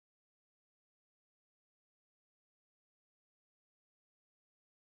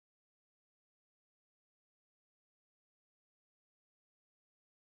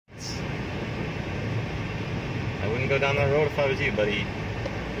go down that road if I was you, buddy.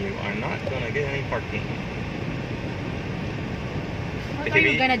 You are not gonna get any parking. What are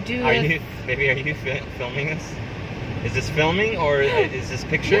you gonna do? Are you filming us? Is this filming or is this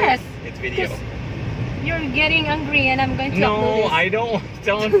picture? Yes. It's video. You're getting angry and I'm going to upload No, this. I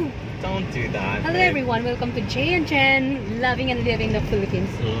don't. Don't do that. Hello everyone, welcome to Jay and Jen, loving and living in the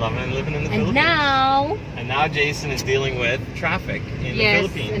Philippines. Loving and living in the Philippines. And now Jason is dealing with traffic in the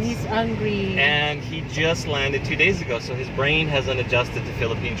Philippines. Yes, and he's angry. And he just landed 2 days ago, so his brain hasn't adjusted to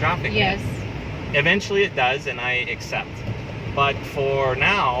Philippine traffic yet. Eventually it does, and I accept. But for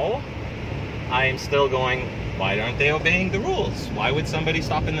now, I am still going, why aren't they obeying the rules? Why would somebody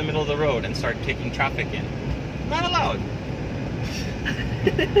stop in the middle of the road and start kicking traffic in? Not allowed.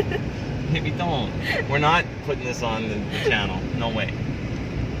 Maybe don't. We're not putting this on the channel. No way.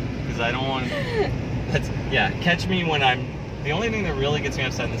 Because I don't want... catch me when I'm... The only thing that really gets me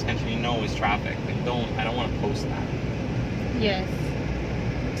upset in this country, is traffic. I don't want to post that. Yes.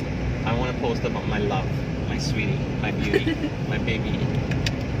 I want to post about my love, my sweetie, my beauty, my baby,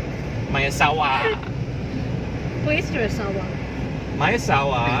 my asawa. Who is your asawa? My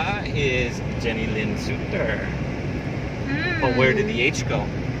asawa is Jenny Lynn Suter. But where did the H go?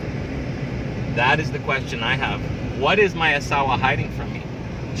 That is the question I have. What is my asawa hiding from me?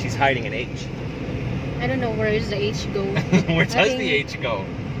 She's hiding an H. I don't know, where does the H go? Where does the H go?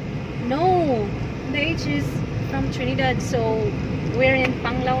 No, the H is from Trinidad, so we're in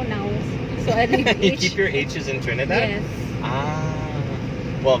Panglao now. So I leave You H. keep your H's in Trinidad? Yes.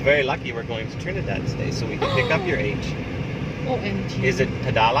 Well, very lucky we're going to Trinidad today, so we can pick up your H. OMG. Is it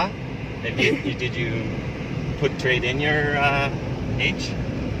Padala? Did you trade in your H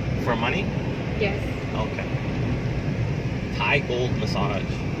for money? Yes. Okay. Thai gold massage.